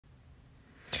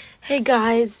Hey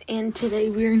guys, and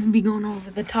today we're going to be going over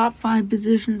the top 5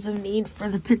 positions of need for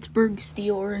the Pittsburgh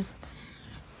Steelers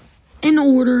in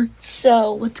order.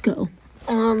 So let's go.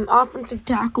 Offensive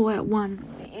tackle at 1.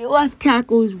 Left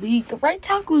tackle is weak. Right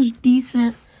tackle is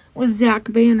decent with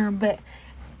Zach Banner, but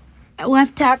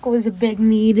left tackle is a big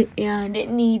need, and it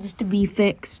needs to be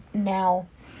fixed now.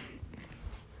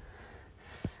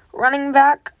 Running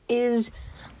back is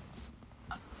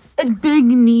a big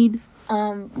need.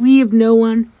 We have no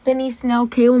one. Benny Snell,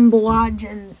 Kalen Balaj,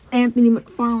 and Anthony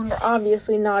McFarland are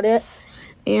obviously not it.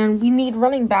 And we need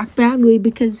running back badly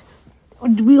because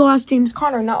we lost James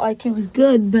Conner. Not like he was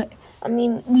good, but, I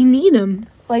mean, we need him.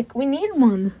 Like, we need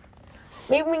one.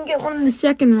 Maybe we can get one in the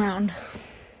second round.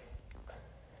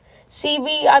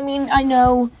 CB, I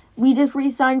know we just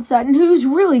re-signed Sutton, who's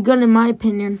really good in my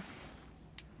opinion.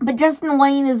 But Justin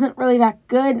Lane isn't really that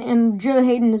good, and Joe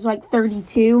Hayden is like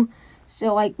 32.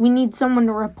 So, we need someone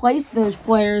to replace those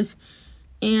players.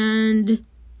 And,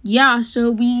 yeah,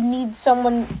 so we need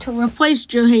someone to replace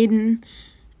Joe Hayden.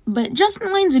 But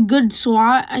Justin Lane's a good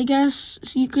slot, I guess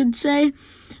you could say.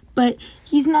 But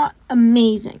he's not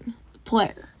amazing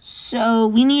player. So,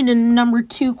 we need a number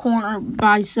 2 corner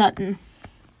by Sutton.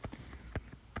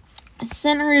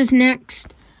 Center is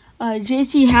next.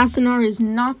 J.C. Hassanar is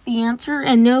not the answer.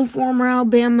 And no former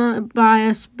Alabama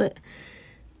bias, but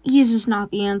he's just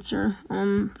not the answer.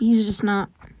 He's just not.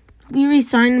 We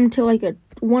re-signed him to a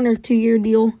 1 or 2 year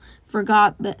deal.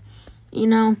 Forgot, but,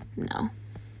 no.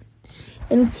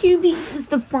 And QB is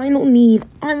the final need.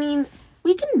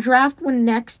 We can draft one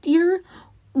next year.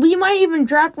 We might even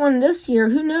draft one this year.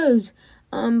 Who knows?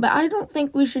 But I don't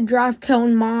think we should draft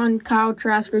Kellen Mond, Kyle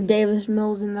Trask, or Davis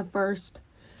Mills in the first.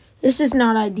 It's just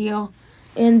not ideal.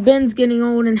 And Ben's getting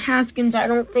old, and Haskins I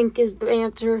don't think is the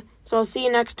answer. So I'll see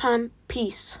you next time.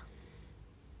 Peace.